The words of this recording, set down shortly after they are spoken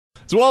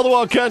It's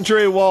wall-to-wall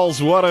country,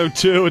 WALS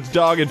 102. It's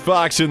Dog and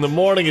Fox in the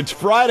morning. It's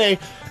Friday,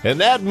 and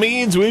that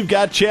means we've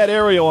got Chad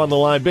Errio on the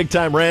line.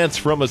 Big-time rants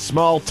from a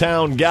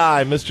small-town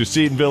guy, Mr.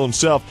 Seatonville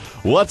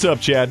himself. What's up,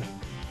 Chad?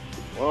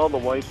 Well, the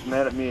wife's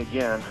mad at me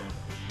again.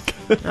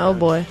 Oh,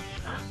 boy.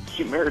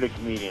 She married a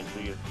comedian,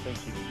 so you'd think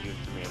she'd be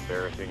used to me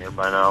embarrassing her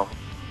by now.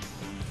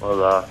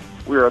 Well,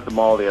 we were at the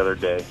mall the other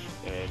day,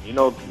 and you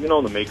know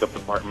the makeup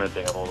department,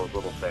 they have all those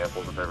little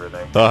samples of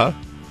everything. Uh-huh.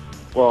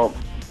 Well,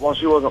 while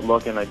she wasn't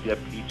looking, I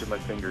dipped each of my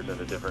fingers in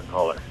a different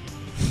color.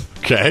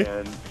 Okay.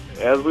 And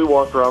as we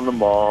walk around the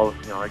mall,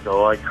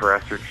 I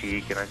caress her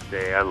cheek, and I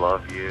say, I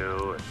love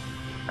you.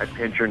 And I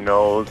pinch her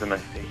nose, and I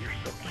say, you're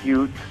so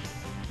cute.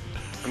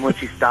 And when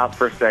she stopped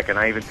for a second,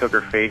 I even took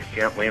her face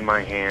gently in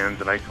my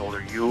hands, and I told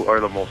her, you are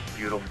the most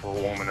beautiful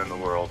woman in the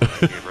world. And I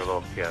gave her a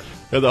little kiss.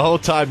 And the whole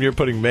time you're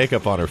putting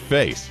makeup on her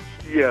face.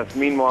 Yes,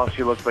 meanwhile,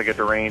 she looks like a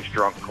deranged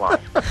drunk clown.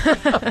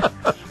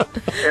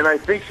 And I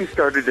think she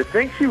started to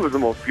think she was the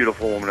most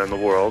beautiful woman in the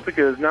world,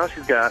 because now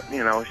she's got,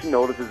 she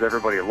notices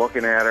everybody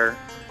looking at her,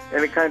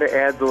 and it kind of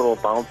adds a little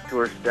bounce to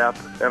her step.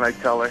 And I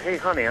tell her, hey,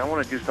 honey, I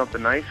want to do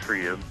something nice for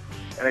you.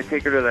 And I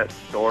take her to that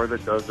store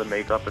that does the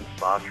makeup and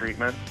spa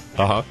treatment.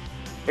 Uh-huh.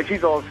 And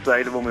she's all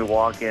excited when we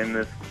walk in.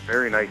 This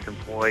very nice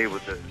employee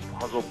with this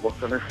puzzled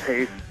look on her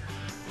face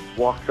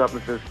walks up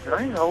and says, can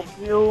I help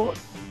you?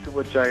 To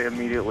which I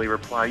immediately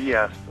reply,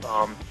 yes.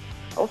 I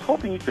was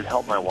hoping you could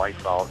help my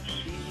wife out.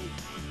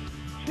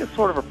 She has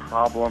sort of a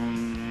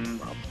problem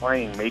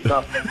applying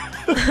makeup.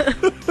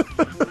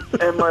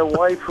 And my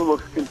wife, who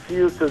looks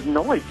confused, says,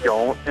 no, I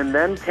don't, and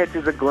then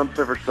catches a glimpse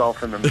of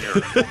herself in the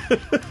mirror.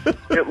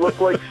 It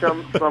looked like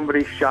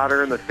somebody shot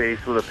her in the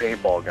face with a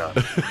paintball gun.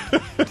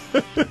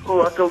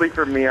 Luckily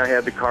for me, I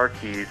had the car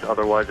keys,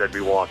 otherwise I'd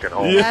be walking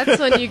home. Yeah. That's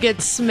when you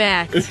get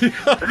smacked.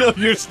 No,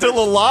 you're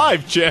still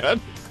alive,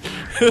 Chad.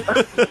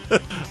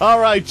 All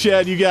right,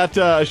 Chad, you got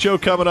a show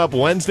coming up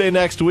Wednesday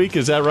next week,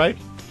 is that right?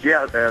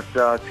 Yeah,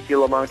 at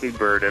Tequila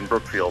Mockingbird in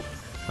Brookfield.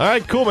 All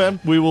right, cool, man.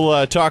 We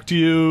will talk to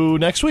you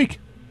next week.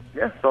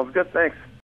 Yeah, sounds good. Thanks.